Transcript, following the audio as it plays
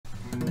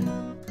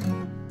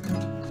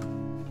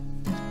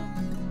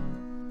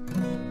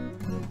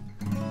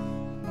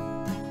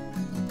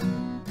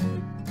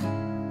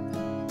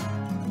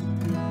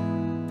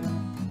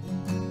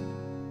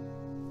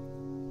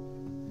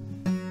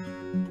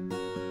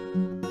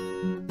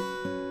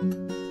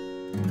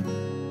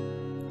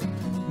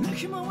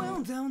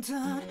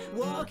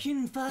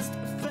walking fast,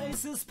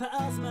 faces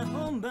past my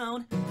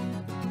homebound.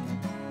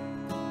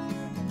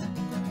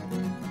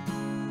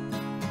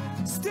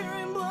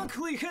 Steering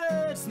blankly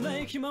heads,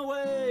 making my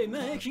way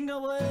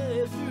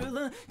through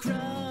the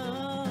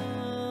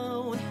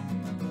crowd.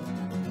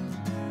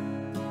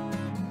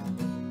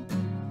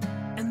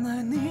 And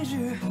I need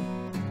you,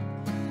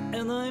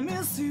 and I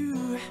miss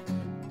you,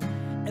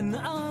 and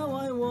now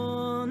I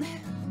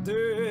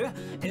wonder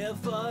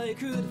if I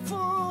could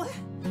fall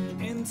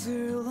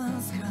into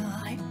the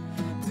sky.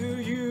 Do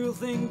you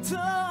think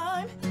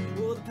time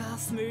would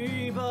pass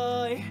me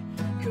by?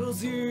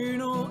 'Cause you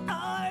know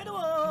I'd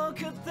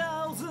walk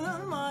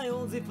 1,000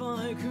 miles if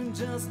I could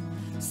just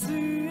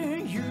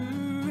see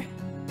you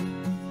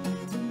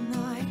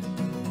tonight.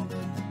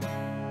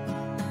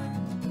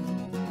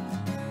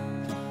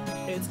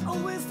 It's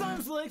always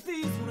times like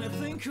these when I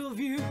think of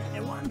you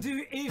and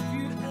wonder if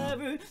you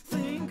ever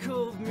think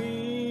of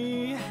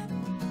me.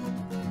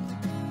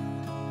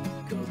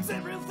 'Cause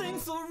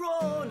everything's so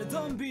wrong, I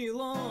don't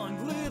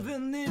belong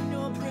living in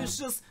your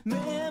precious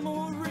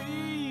memories.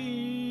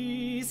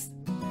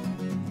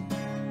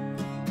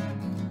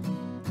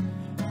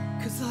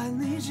 'Cause I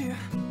need you,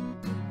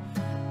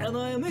 and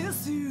I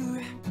miss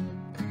you,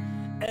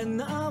 and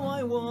now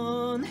I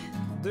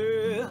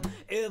wonder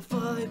if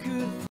I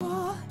could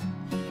fall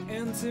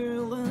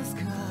into the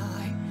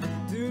sky.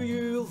 Do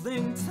you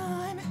think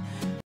time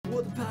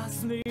would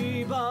pass me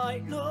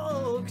by?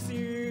 No, 'cause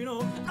you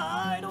know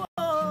I'd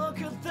walk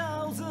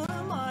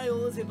 1,000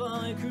 miles if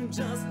I could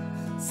just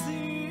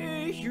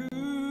see you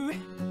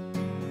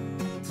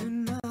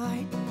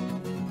tonight.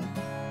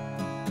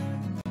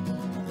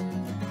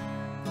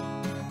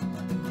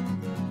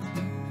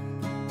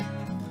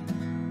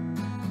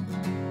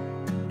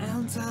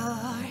 And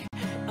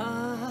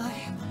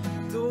I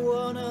don't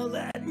wanna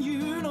let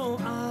you know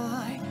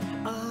I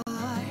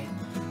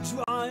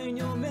try in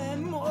your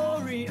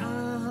memory.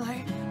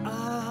 I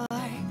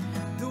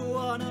don't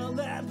wanna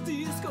let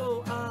this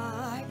go.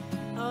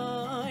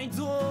 I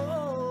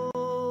don't.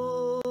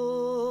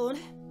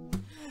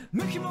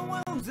 Making my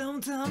way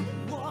downtown,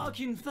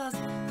 walking fast,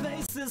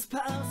 faces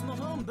past my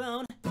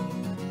homebound.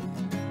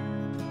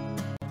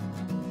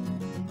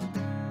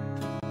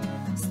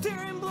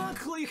 Steering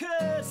blankly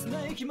heads,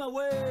 making a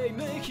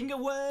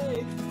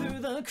way through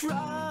the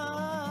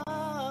crowd.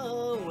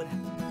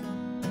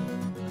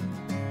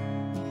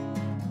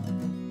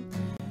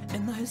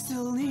 And I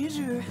still need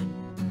you,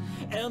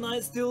 and I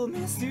still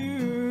miss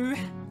you,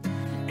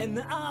 and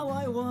now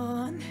I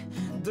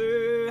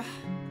wonder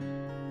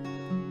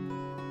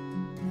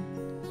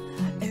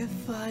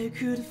if I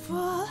could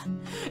fall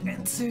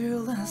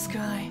into the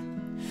sky.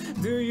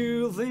 Do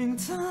you think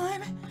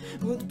time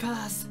would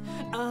pass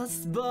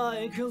us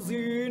by? 'Cause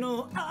you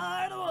know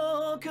I'd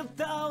walk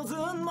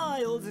 1,000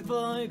 miles if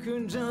I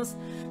could just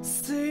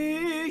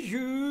see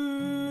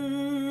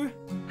you.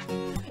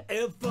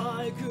 If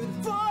I could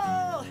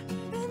fall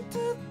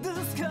into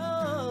the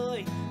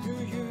sky, do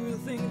you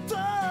think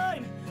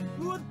time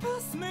would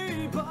pass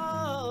me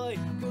by?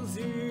 'Cause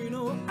you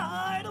know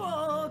I'd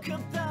walk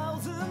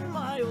 1,000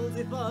 miles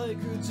if I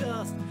could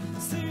just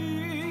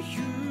see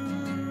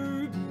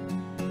you.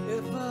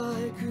 If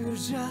I could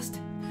just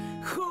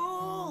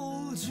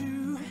hold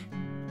you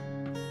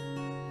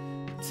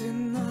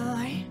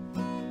tonight.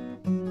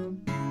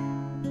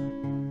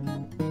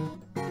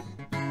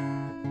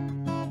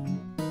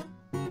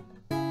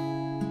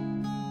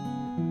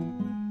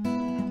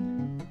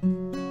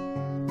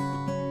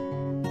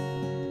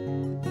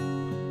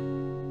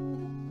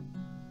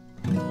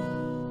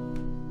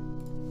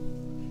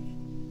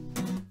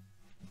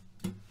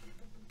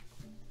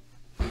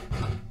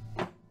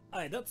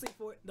 Alright,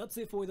 that's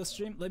it for the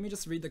stream. Let me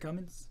just read the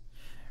comments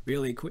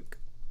really quick.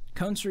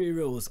 Country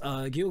Rules,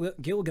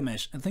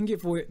 Gilgamesh, thank you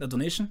for the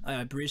donation.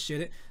 I appreciate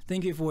it.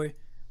 Thank you for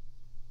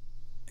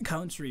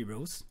Country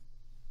Rules.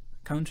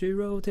 Country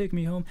Road, take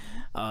me home.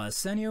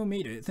 Sanyo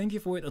Meter, thank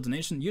you for the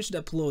donation. You should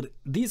upload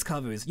these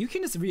covers. You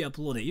can just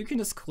re-upload it. You can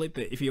just clip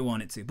it if you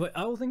wanted to, but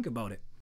I will think about it.